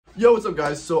Yo, what's up,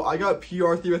 guys? So I got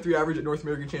PR 3x3 average at North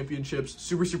American Championships.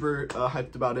 Super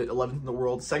hyped about it. 11th in the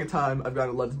world. Second time I've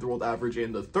gotten 11th in the world average,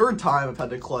 and the third time I've had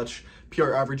to clutch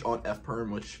PR average on F-Perm,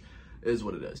 which is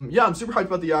what it is. Yeah, I'm super hyped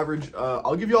about the average.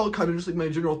 I'll give you all kind of just like my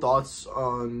general thoughts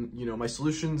on, you know, my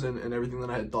solutions and everything that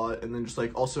I had thought, and then just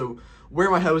like also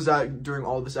where my head was at during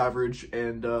all of this average,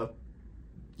 and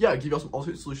yeah, give you all some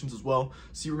alternate solutions as well.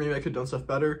 See where maybe I could have done stuff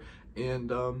better, and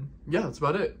yeah, that's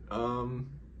about it.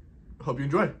 Hope you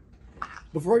enjoy.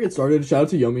 Before I get started, shout out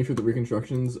to Yomi for the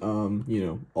reconstructions. You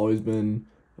know, always been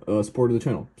a supporter of the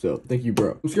channel, so thank you,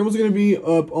 bro. Scrambles are gonna be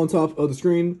up on top of the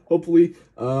screen, hopefully,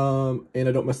 and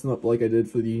I don't mess them up like I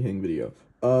did for the hang video.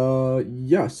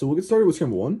 Yeah, so we'll get started with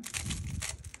Scramble 1.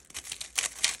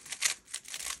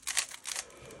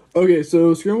 Okay,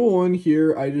 so Scramble 1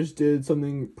 here, I just did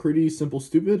something pretty simple,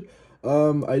 stupid.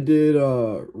 I did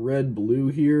red, blue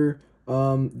here.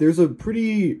 There's a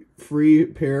pretty free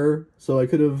pair, so I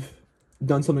could have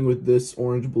done something with this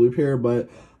orange blue pair, but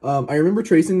I remember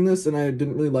tracing this and I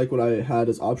didn't really like what I had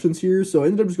as options here, so I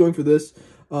ended up just going for this.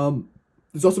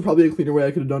 There's also probably a cleaner way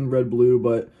I could have done red blue,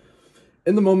 but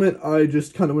in the moment I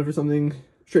just kind of went for something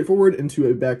straightforward into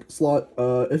a back slot.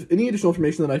 If any additional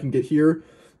information that I can get here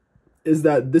is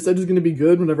that this edge is going to be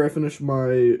good whenever I finish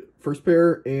my first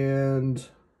pair, and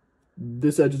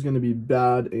this edge is going to be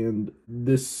bad, and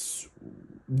this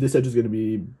edge is going to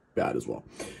be bad as well.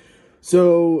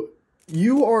 So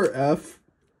URF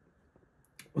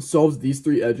solves these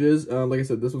three edges. Like I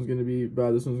said, this one's going to be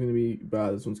bad, this one's going to be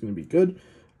bad, this one's going to be good.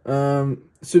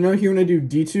 So now here when I do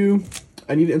D2,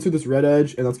 I need to insert this red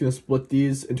edge, and that's going to split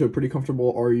these into a pretty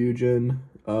comfortable RU gen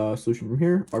solution from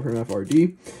here, R prime F,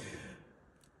 RD.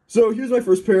 So here's my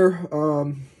first pair,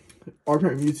 R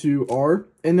prime U2 R.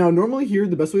 And now normally here,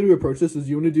 the best way to approach this is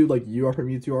you want to do like U R prime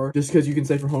U2 R, just because you can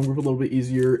say for home group a little bit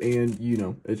easier, and you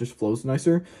know, it just flows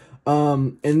nicer.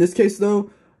 In this case though,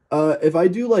 if I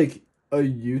do like a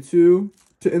U2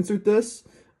 to insert this,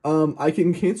 I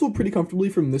can cancel pretty comfortably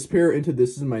from this pair into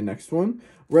this is my next one.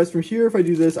 Whereas from here, if I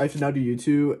do this, I have to now do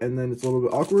U2, and then it's a little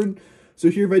bit awkward. So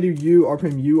here, if I do U, R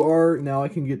prime U R, now I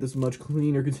can get this much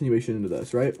cleaner continuation into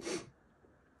this, right?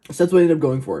 So that's what I ended up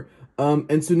going for.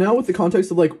 And so now with the context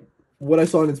of like what I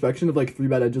saw in inspection of like 3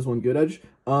 bad edges, 1 good edge,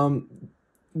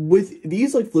 with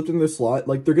these like flipped in their slot,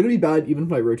 like they're going to be bad even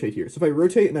if I rotate here. So if I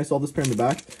rotate and I solve this pair in the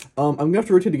back, I'm going to have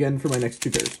to rotate again for my next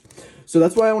 2 pairs. So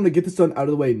that's why I want to get this done out of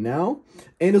the way now.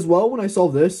 And as well, when I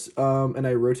solve this and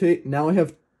I rotate, now I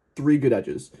have 3 good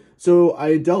edges. So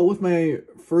I dealt with my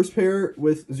first pair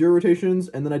with 0 rotations,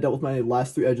 and then I dealt with my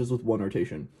last 3 edges with 1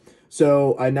 rotation.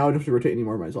 So I now don't have to rotate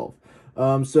anymore myself.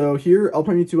 So here, L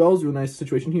prime U2L is a really nice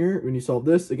situation here. When you solve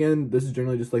this, again, this is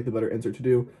generally just like the better insert to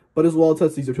do. But as well, it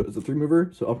sets these as a 3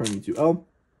 mover, so L prime U2L.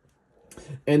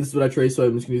 And this is what I trace, so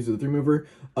I'm just going to use the 3 mover.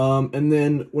 And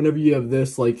then whenever you have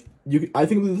this, like, I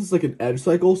think this is like an edge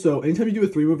cycle. So anytime you do a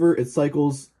 3 mover, it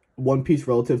cycles one piece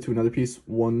relative to another piece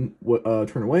one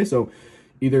turn away. So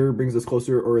either brings us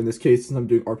closer, or in this case, since I'm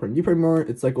doing R prime U prime R,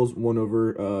 it cycles 1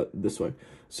 over this way.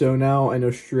 So now I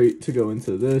know straight to go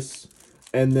into this.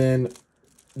 And then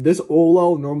this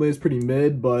OLL normally is pretty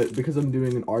mid, but because I'm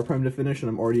doing an R prime to finish and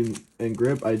I'm already in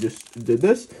grip, I just did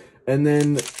this. And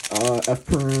then F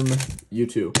perm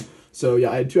U2. So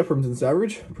yeah, I had 2 F perms in this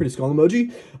average. Pretty skull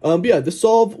emoji. But yeah, the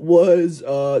solve was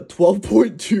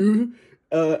 12.2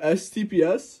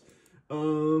 STPS.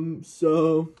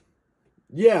 So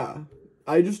yeah,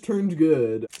 I just turned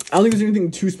good. I don't think there's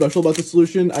anything too special about the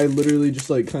solution. I literally just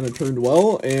like kind of turned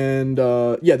well. And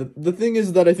yeah, the thing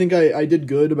is that I think I did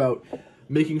good about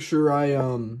making sure I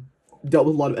dealt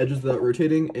with a lot of edges without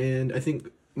rotating, and I think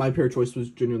my pair choice was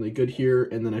genuinely good here,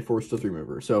 and then I forced a 3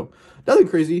 mover, so nothing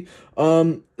crazy.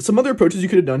 Some other approaches you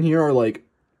could have done here are like,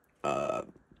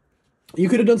 you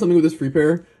could have done something with this free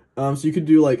pair, so you could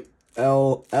do like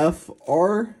L, F,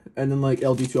 R, and then like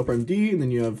L, D2, L prime, D, and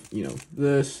then you have, you know,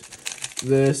 this,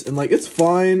 and like, it's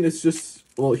fine, it's just,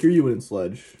 well, here you wouldn't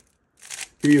sledge,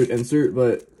 here you would insert,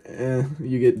 but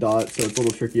you get dots, so it's a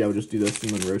little tricky. I would just do this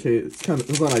and then rotate. It's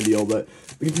not ideal, but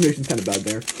the continuation's kind of bad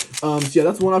there. So yeah,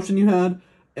 that's one option you had.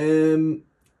 And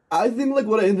I think like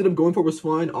what I ended up going for was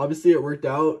fine. Obviously, it worked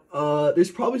out.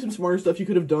 There's probably some smarter stuff you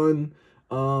could have done.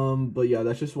 But yeah,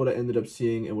 that's just what I ended up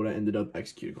seeing and what I ended up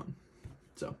executing on.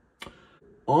 So,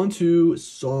 on to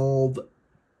solve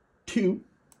 2.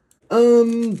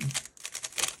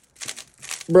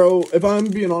 Bro, if I'm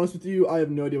being honest with you, I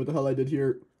have no idea what the hell I did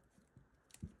here.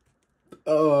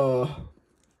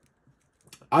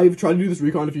 I've tried to do this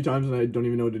recon a few times and I don't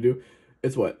even know what to do.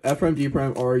 It's what? F prime, D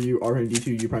prime, R, U, R prime,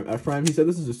 D2, U prime, F prime. He said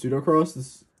this is a pseudo cross.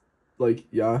 This, like,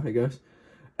 yeah, I guess.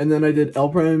 And then I did L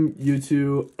prime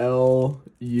U2 L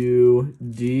U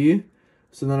D.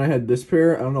 So then I had this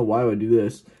pair. I don't know why I would do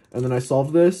this. And then I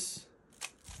solved this.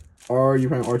 R U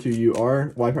prime R2 U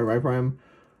R Y prime Y prime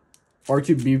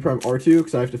R2 B prime R2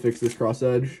 because I have to fix this cross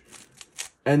edge.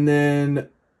 And then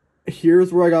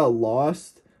here's where I got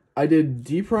lost. I did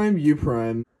D prime U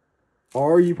prime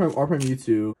R U prime R prime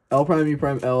U2 L prime U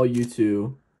prime L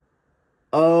U2.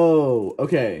 Oh,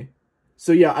 okay.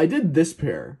 So yeah, I did this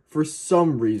pair for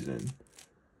some reason.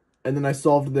 And then I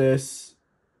solved this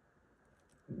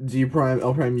D prime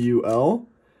L prime U L.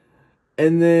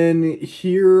 And then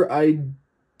here I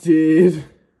did...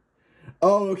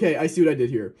 Oh, okay, I see what I did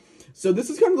here. So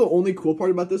this is kind of the only cool part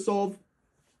about this solve.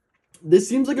 This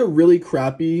seems like a really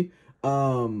crappy,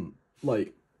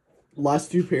 like,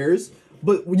 last two pairs.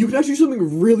 But you can actually do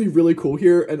something really, really cool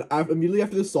here. And immediately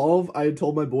after the solve, I had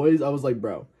told my boys, I was like,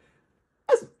 bro,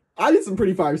 I did some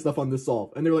pretty fire stuff on this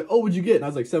solve. And they were like, oh, what'd you get? And I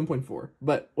was like, 7.4.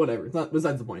 But whatever, it's not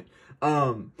besides the point.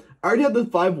 I already had the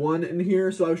 5-1 in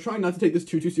here, so I was trying not to take this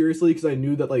too seriously because I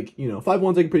knew that, like, you know,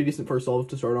 5-1's like a pretty decent first solve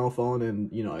to start off on,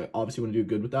 and, you know, I obviously want to do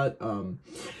good with that. So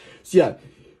yeah,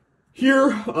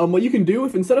 here, what you can do,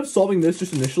 if instead of solving this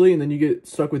just initially and then you get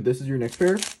stuck with this as your next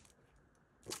pair,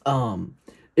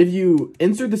 if you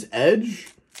insert this edge,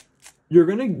 you're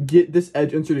gonna get this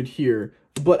edge inserted here.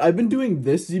 But I've been doing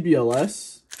this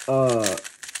ZBLS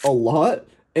a lot,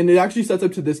 and it actually sets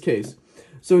up to this case.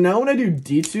 So now when I do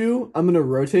D2, I'm going to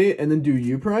rotate and then do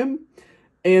U prime.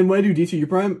 And when I do D2 U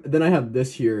prime, then I have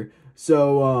this here.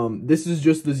 So this is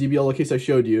just the ZBL case I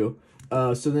showed you.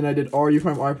 So then I did R U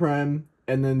prime R prime,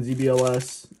 and then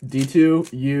ZBLS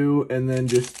D2 U, and then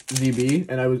just ZB.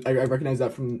 And I recognized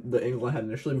that from the angle I had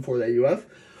initially before the AUF.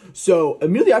 So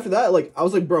immediately after that, like, I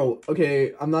was like, bro,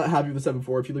 okay, I'm not happy with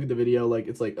 7.4. If you look at the video, like,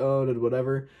 it's like, oh,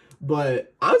 whatever.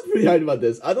 But I was pretty hyped about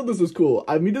this. I thought this was cool.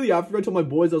 Immediately after I told my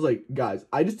boys, I was like, guys,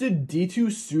 I just did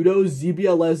D2 pseudo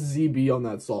ZBLS ZB on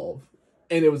that solve.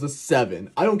 And it was a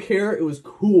 7. I don't care. It was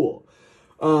cool.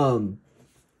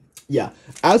 Yeah.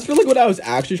 As for, like, what I was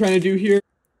actually trying to do here.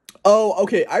 Oh,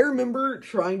 okay. I remember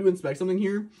trying to inspect something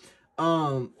here.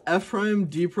 F prime,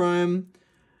 D prime.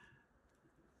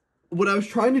 What I was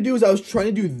trying to do is I was trying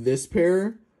to do this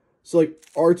pair. So, like,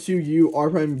 R2U,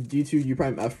 R prime, D2, U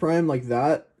prime, F prime, like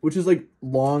that. Which is, like,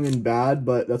 long and bad,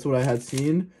 but that's what I had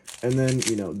seen. And then,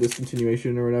 you know, this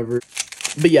continuation or whatever.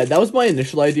 But yeah, that was my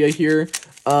initial idea here.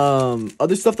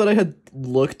 Other stuff that I had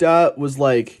looked at was,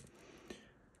 like,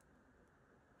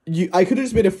 I could have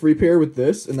just made a free pair with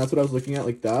this, and that's what I was looking at,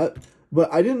 like that.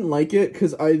 But I didn't like it,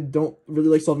 because I don't really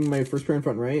like solving my first pair in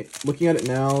front right. Looking at it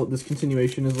now, this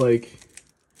continuation is, like,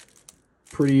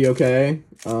 pretty okay.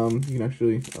 You can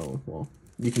actually, oh, well,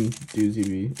 you can do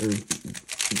ZB, or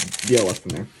DLS from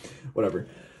there, whatever.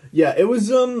 Yeah, it was,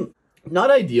 not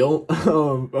ideal,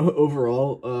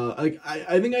 overall.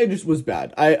 I think I just was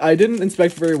bad. I didn't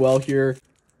inspect very well here.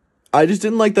 I just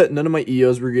didn't like that none of my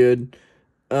EOs were good.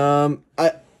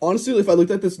 Honestly, if I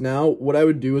looked at this now, what I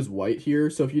would do is white here.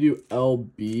 So if you do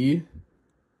LB,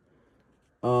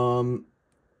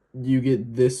 you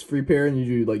get this free pair, and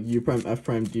you do, like, U prime, F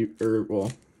prime, D, or,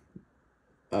 well,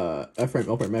 F prime,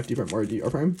 L prime, F, D prime, R, D, R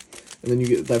prime. And then you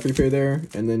get that free pair there,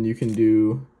 and then you can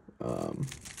do,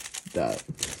 that,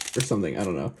 or something, I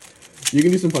don't know. You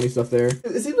can do some funny stuff there.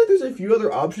 It seems like there's a few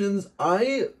other options.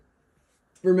 I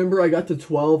remember I got to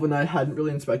 12, and I hadn't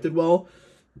really inspected well.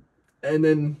 And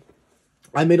then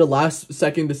I made a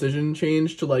last-second decision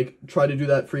change to, like, try to do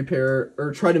that free pair,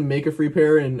 or try to make a free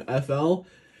pair in FL.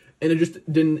 And it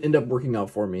just didn't end up working out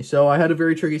for me. So I had a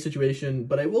very tricky situation.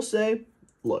 But I will say,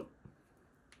 look,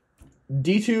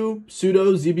 D2,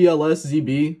 pseudo, ZBLS,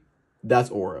 ZB, that's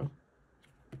Aura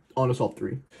on a solve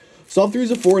 3. Solve 3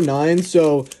 is a 4-9,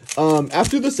 so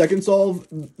after the second solve,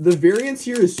 the variance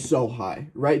here is so high,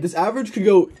 right? This average could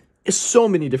go so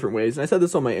many different ways, and I said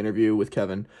this on my interview with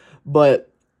Kevin,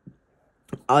 but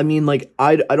I mean, like,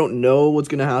 I don't know what's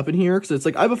going to happen here, because it's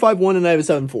like, I have a 5-1 and I have a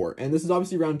 7-4, and this is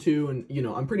obviously round 2, and, you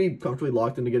know, I'm pretty comfortably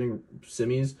locked into getting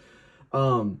semis,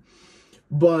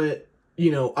 but, you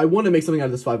know, I want to make something out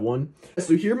of this 5-1.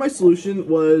 So here my solution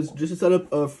was just to set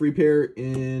up a free pair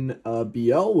in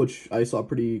BL, which I saw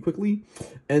pretty quickly.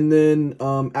 And then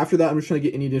after that, I'm just trying to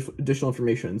get any additional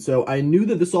information. So I knew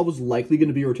that this solve was likely going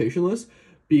to be rotationless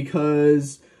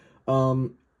because so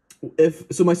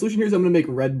my solution here is I'm going to make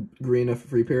red-green a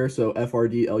free pair, so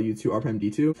FRD, LU2, R prime,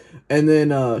 D2. And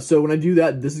then, so when I do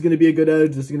that, this is going to be a good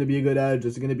edge, this is going to be a good edge,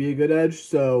 this is going to be a good edge.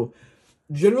 So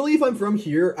generally, if I'm from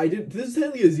here, this is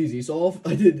technically a ZZ solve.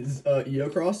 I did EO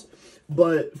cross.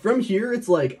 But from here, it's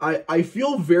like, I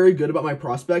feel very good about my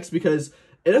prospects because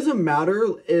it doesn't matter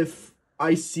if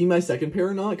I see my second pair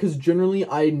or not, because generally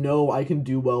I know I can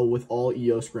do well with all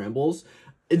EO scrambles.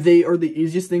 They are the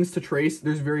easiest things to trace.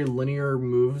 There's very linear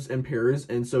moves and pairs,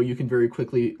 and so you can very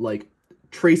quickly, like,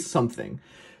 trace something.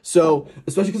 So,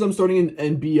 especially because I'm starting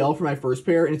in BL for my first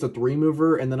pair, and it's a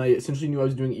 3-mover, and then I essentially knew I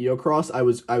was doing EO cross, I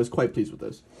was quite pleased with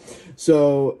this.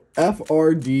 So, F,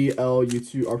 R, D, L, U,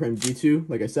 2, R prime, D, 2,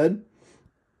 like I said.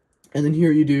 And then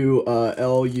here you do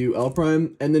L, U, L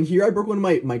prime. And then here I broke one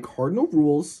of my cardinal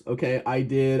rules, okay? I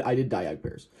did diag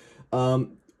pairs.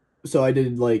 So I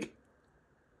did, like,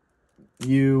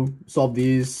 you solve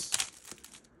these,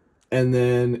 and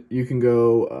then you can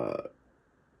go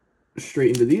straight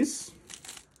into these.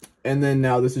 And then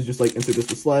now this is just like insert this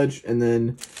to sledge, and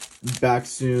then back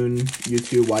soon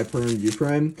U2 Y prime U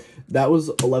prime. That was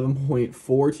 11.4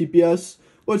 TPS,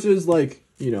 which is like,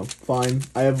 you know, fine.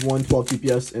 I have one 12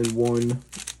 TPS and one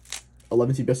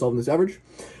 11 TPS solving this average.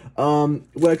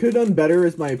 What I could have done better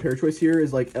is my pair choice here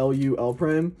is like LU L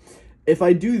prime. If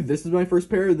I do this as my first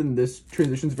pair, then this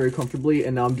transitions very comfortably,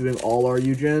 and now I'm doing all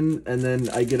RU gen, and then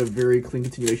I get a very clean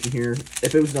continuation here.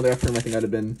 If it was another F prime, I think I'd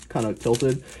have been kind of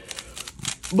tilted.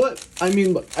 But, I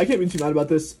mean, look, I can't be too mad about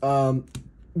this.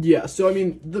 Yeah, so, I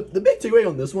mean, the big takeaway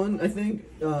on this one, I think,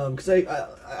 because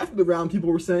after the round,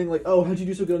 people were saying, like, oh, how'd you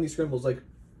do so good on these scrambles? Like,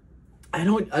 I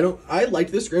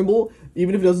liked this scramble,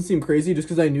 even if it doesn't seem crazy, just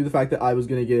because I knew the fact that I was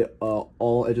going to get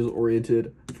all edges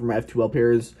oriented for my F2L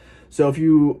pairs. So if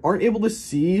you aren't able to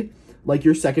see, like,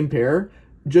 your second pair,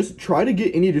 just try to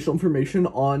get any additional information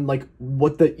on, like,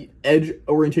 what the edge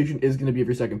orientation is going to be of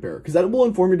your second pair. Because that will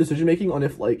inform your decision-making on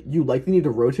if, like, you likely need to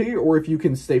rotate or if you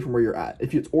can stay from where you're at.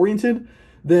 If it's oriented,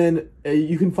 then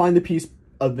you can find the piece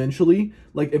eventually.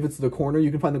 Like, if it's the corner,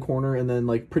 you can find the corner and then,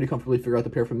 like, pretty comfortably figure out the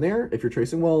pair from there if you're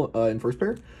tracing well in first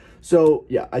pair. So,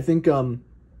 yeah, I think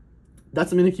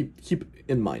that's something to keep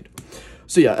in mind.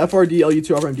 So, yeah, FRD,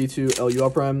 LU2, R prime, D2, LU, R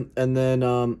prime, and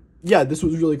then, yeah, this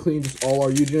was really clean, just all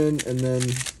RU gen, and then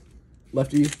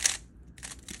lefty,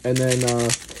 and then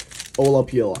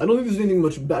OLPL. I don't think there's anything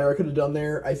much better I could have done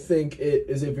there. I think it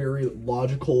is a very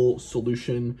logical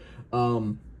solution,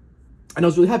 and I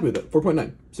was really happy with it,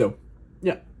 4.9. So,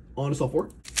 yeah, on to solve 4.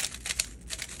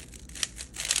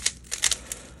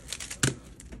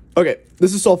 Okay,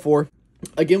 this is solve 4.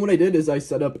 Again, what I did is I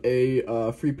set up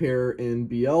a free pair in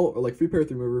BL, or like free pair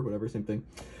 3-mover, whatever, same thing.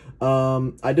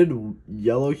 I did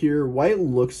yellow here. White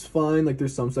looks fine. Like,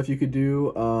 there's some stuff you could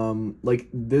do. Like,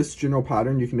 this general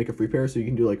pattern, you can make a free pair, so you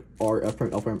can do, like, R, F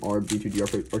prime, L prime, R, B2, D,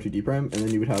 R2, D prime, and then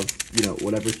you would have, you know,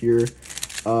 whatever here,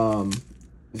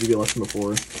 ZB less than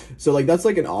before. So, like, that's,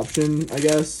 like, an option, I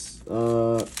guess.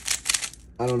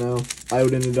 I don't know. I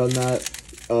wouldn't have done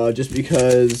that, just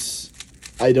because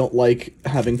I don't like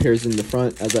having pairs in the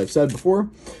front, as I've said before.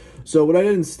 So what I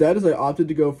did instead is I opted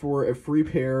to go for a free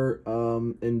pair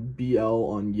in BL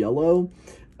on yellow,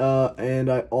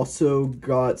 and I also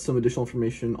got some additional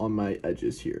information on my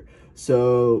edges here.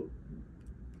 So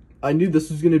I knew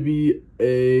this was going to be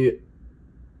a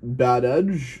bad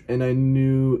edge, and I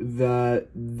knew that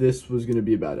this was going to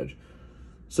be a bad edge.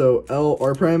 So L,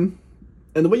 R prime,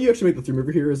 and the way you actually make the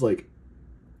 3-mover here is like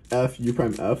F, U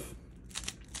prime, F.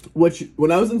 Which,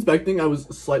 when I was inspecting, I was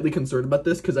slightly concerned about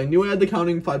this because I knew I had the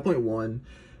counting 5.1,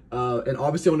 and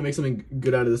obviously I want to make something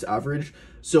good out of this average.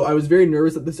 So I was very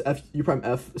nervous that this F, U prime,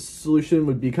 F solution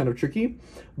would be kind of tricky,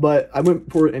 but I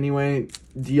went for it anyway,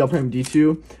 DL prime,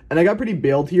 D2, and I got pretty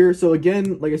bailed here. So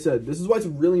again, like I said, this is why it's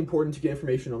really important to get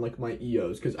information on, like, my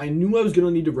EOs, because I knew I was going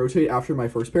to need to rotate after my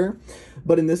first pair,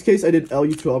 but in this case, I did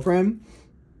LU2L prime.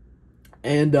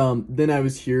 And then I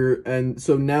was here, and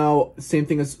so now, same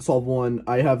thing as solve 1,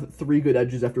 I have 3 good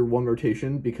edges after 1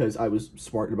 rotation because I was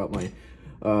smart about my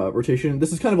rotation.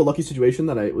 This is kind of a lucky situation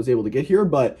that I was able to get here,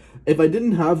 but if I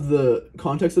didn't have the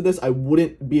context of this, I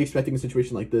wouldn't be expecting a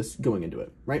situation like this going into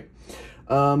it, right?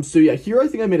 So yeah, here I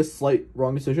think I made a slight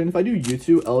wrong decision. If I do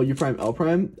U2, L, U prime, L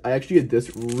prime, I actually get this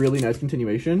really nice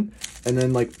continuation, and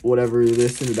then, like, whatever,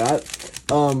 this and that.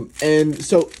 And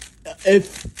so,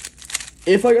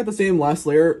 if I got the same last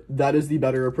layer, that is the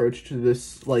better approach to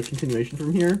this, like, continuation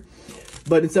from here.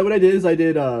 But instead what I did is I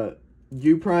did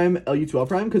U prime, LU2L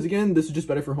prime, because again, this is just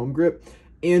better for home grip.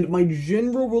 And my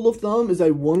general rule of thumb is I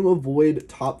want to avoid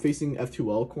top-facing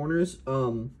F2L corners.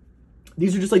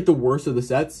 These are just, like, the worst of the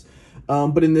sets.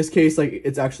 But in this case, like,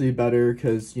 it's actually better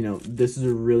because, you know, this is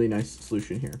a really nice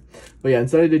solution here. But yeah,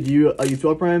 instead I did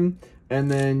U2L prime,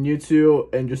 and then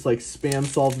U2, and just, like, spam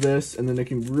solve this, and then I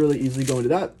can really easily go into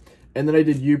that. And then I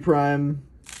did U prime,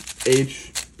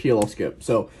 H, PLL skip.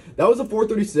 So that was a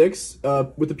 436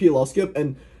 with the PLL skip,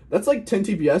 and that's like 10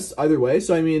 TPS either way.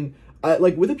 So I mean,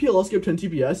 like with a PLL skip, 10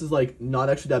 TPS is like not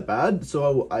actually that bad.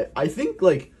 So I think,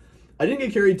 like, I didn't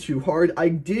get carried too hard. I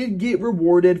did get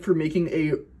rewarded for making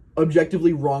a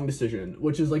objectively wrong decision,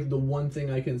 which is like the one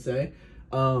thing I can say.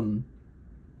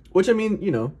 Which, I mean, you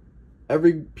know,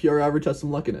 every PR average has some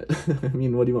luck in it. I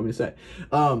mean, what do you want me to say?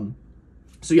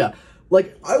 So yeah,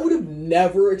 like, I would have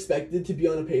never expected to be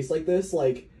on a pace like this.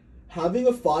 Like, having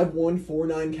a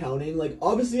 5.149 counting, like,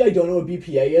 obviously I don't know what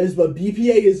BPA is, but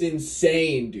BPA is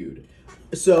insane, dude.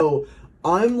 So,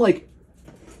 I'm like,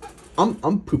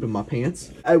 I'm pooping my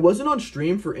pants. I wasn't on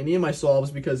stream for any of my solves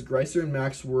because Greiser and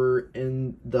Max were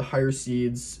in the higher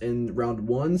seeds in round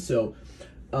 1, so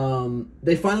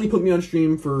they finally put me on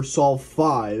stream for solve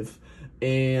 5,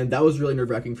 and that was really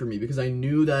nerve-wracking for me because I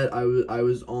knew that I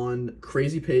was on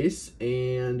crazy pace,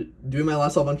 and doing my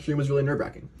last solve on stream was really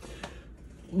nerve-wracking.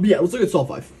 But yeah, let's look at solve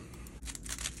 5.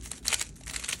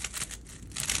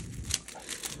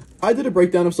 I did a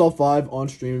breakdown of solve 5 on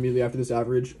stream immediately after this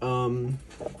average.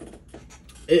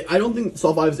 I don't think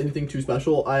solve 5 is anything too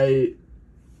special. I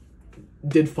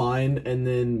did fine and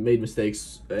then made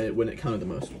mistakes when it counted the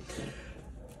most.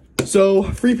 So,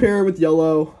 free pair with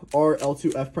yellow, R,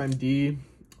 L2, F prime, D.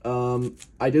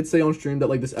 I did say on stream that,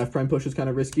 like, this F prime push is kind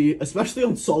of risky, especially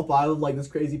on solve 5 with, like, this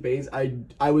crazy pace.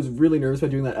 I was really nervous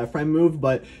about doing that F prime move,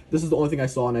 but this is the only thing I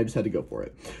saw, and I just had to go for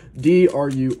it. D, R,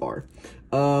 U, R.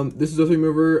 This is a 3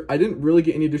 mover. I didn't really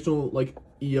get any additional, like,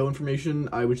 EO information.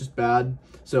 I was just bad.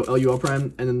 So, L, U, L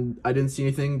prime, and then I didn't see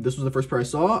anything. This was the first pair I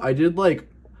saw. I did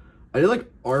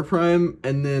R prime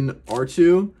and then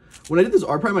R2. When I did this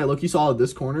R prime, I low-key saw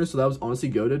this corner, so that was honestly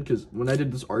goated, because when I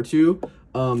did this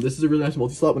R2, this is a really nice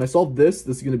multi-slot. When I solved this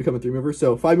is going to become a 3-mover.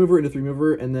 So 5-mover into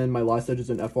 3-mover, and then my last edge is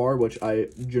an FR, which I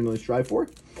generally strive for.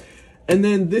 And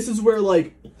then this is where,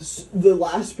 like, the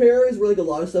last pair is where, like, a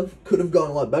lot of stuff could have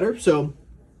gone a lot better. So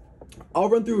I'll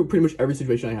run through pretty much every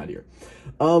situation I had here.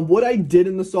 What I did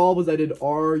in the solve was I did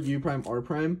R, U prime, R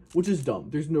prime, which is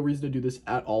dumb. There's no reason to do this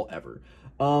at all, ever.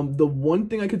 The one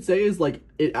thing I could say is, like,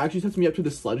 it actually sets me up to the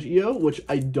Sledge EO, which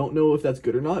I don't know if that's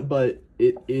good or not, but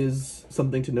it is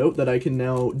something to note that I can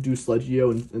now do Sledge EO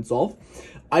and solve.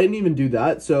 I didn't even do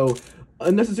that, so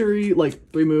unnecessary,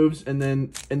 like, 3 moves, and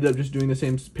then ended up just doing the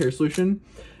same pair solution.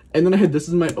 And then I had this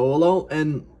as my OLL,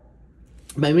 and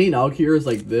my main alg here is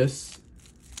like this,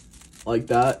 like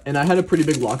that, and I had a pretty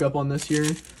big lockup on this here.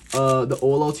 The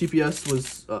OLL TPS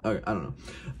was, I don't know.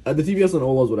 The TPS on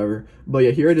OLL is whatever. But yeah,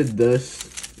 here I did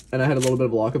this, and I had a little bit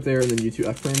of a lockup there, and then U2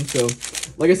 F perm. So,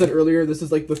 like I said earlier, this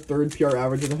is like the 3rd PR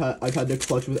average I've had to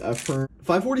clutch with F perm.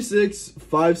 546,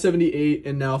 578,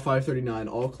 and now 539,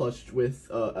 all clutched with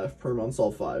F perm on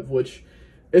Solve 5, which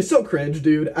is so cringe,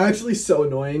 dude. Actually so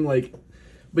annoying, like.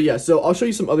 But yeah, so I'll show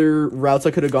you some other routes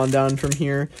I could have gone down from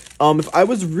here. If I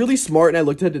was really smart and I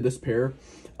looked ahead to this pair,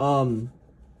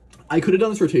 I could have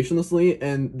done this rotationlessly,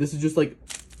 and this is just like,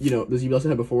 you know, the ZBLs I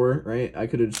had before, right? I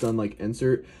could have just done like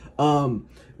insert.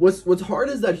 What's hard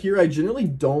is that here I generally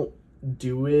don't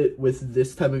do it with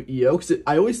this type of EO, because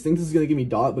I always think this is going to give me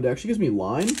dot, but it actually gives me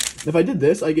line. And if I did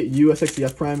this, I get U, SXC,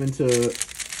 F prime into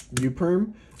U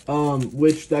perm,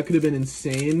 which that could have been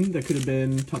insane. That could have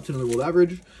been top 10 of the world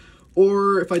average.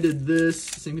 Or if I did this,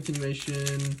 same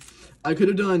continuation, I could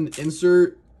have done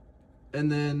insert, and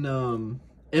then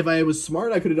if I was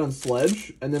smart, I could have done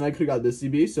sledge, and then I could have got this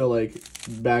CB, so like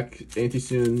back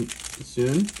anti-soon.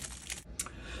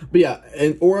 But yeah,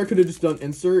 or I could have just done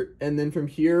insert, and then from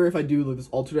here, if I do like this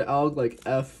alternate alg, like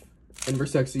F,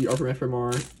 inverse XC, R from F from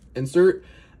R, insert,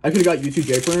 I could have got U2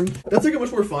 J perm. That's like a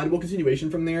much more findable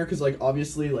continuation from there, because like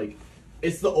obviously like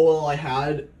it's the OL I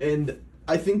had, and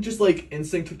I think just like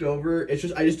instinct took over. It's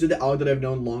just I just did the alg that I've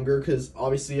known longer, because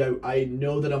obviously I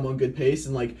know that I'm on good pace,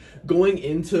 and like going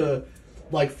into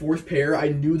like 4th pair, I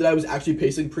knew that I was actually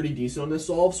pacing pretty decent on this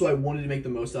solve, so I wanted to make the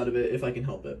most out of it if I can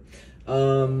help it.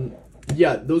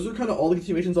 Yeah, those are kind of all the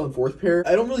continuations on 4th pair.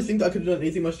 I don't really think that I could have done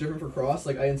anything much different for cross.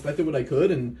 Like I inspected what I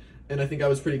could, and I think I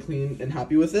was pretty clean and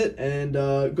happy with it, and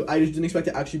I just didn't expect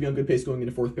to actually be on good pace going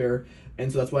into 4th pair,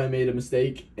 and so that's why I made a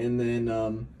mistake. And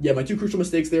then yeah, my 2 crucial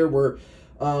mistakes there were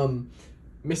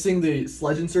missing the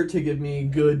sledge insert to give me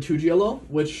good 2GLO,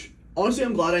 which honestly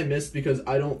I'm glad I missed, because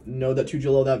I don't know that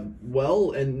 2GLO that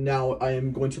well, and now I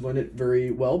am going to learn it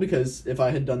very well, because if I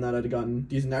had done that, I'd have gotten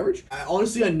decent average. I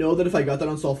know that if I got that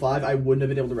on Sol 5, I wouldn't have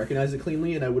been able to recognize it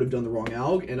cleanly, and I would have done the wrong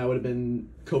alg, and I would have been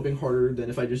coping harder than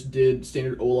if I just did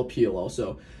standard OLL PLL,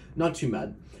 so not too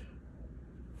mad.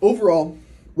 Overall,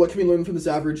 what can we learn from this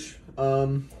average?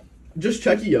 Just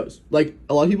check EOs. Like,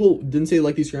 a lot of people didn't say they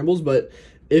like these scrambles, but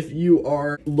if you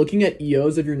are looking at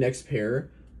EOs of your next pair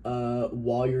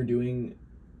while you're doing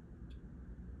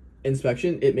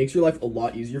inspection, it makes your life a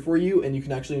lot easier for you, and you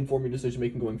can actually inform your decision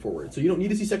making going forward. So you don't need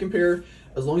to see second pair.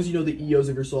 As long as you know the EOs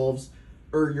of your solves,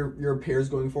 or your pairs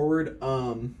going forward.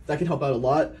 That can help out a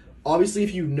lot. Obviously,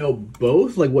 if you know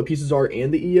both, like what pieces are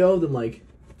and the EO, then like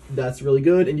that's really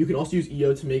good. And you can also use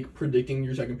EO to make predicting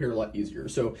your second pair a lot easier.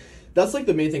 So that's like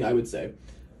the main thing I would say.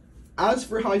 As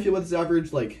for how I feel about this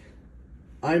average, like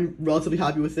I'm relatively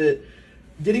happy with it.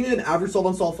 Getting an average solve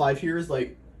on solve 5 here is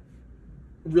like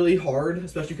really hard,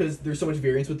 especially because there's so much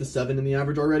variance with the 7 in the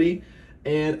average already.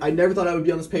 And I never thought I would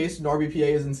be on this pace. And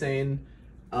RBPA is insane.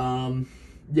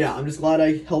 Yeah, I'm just glad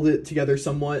I held it together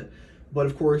somewhat. But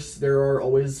of course, there are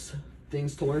always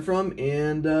things to learn from,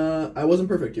 and I wasn't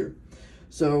perfect here.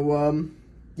 So,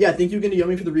 yeah, thank you again to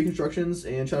Yummy for the reconstructions,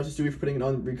 and shout out to Stewie for putting it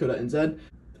on Recode.nz.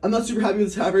 I'm not super happy with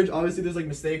this average. Obviously, there's like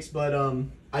mistakes, but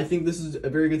I think this is a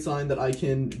very good sign that I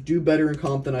can do better in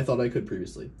comp than I thought I could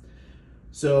previously.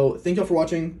 So, thank y'all for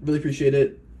watching. Really appreciate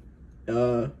it.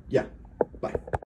 Yeah, bye.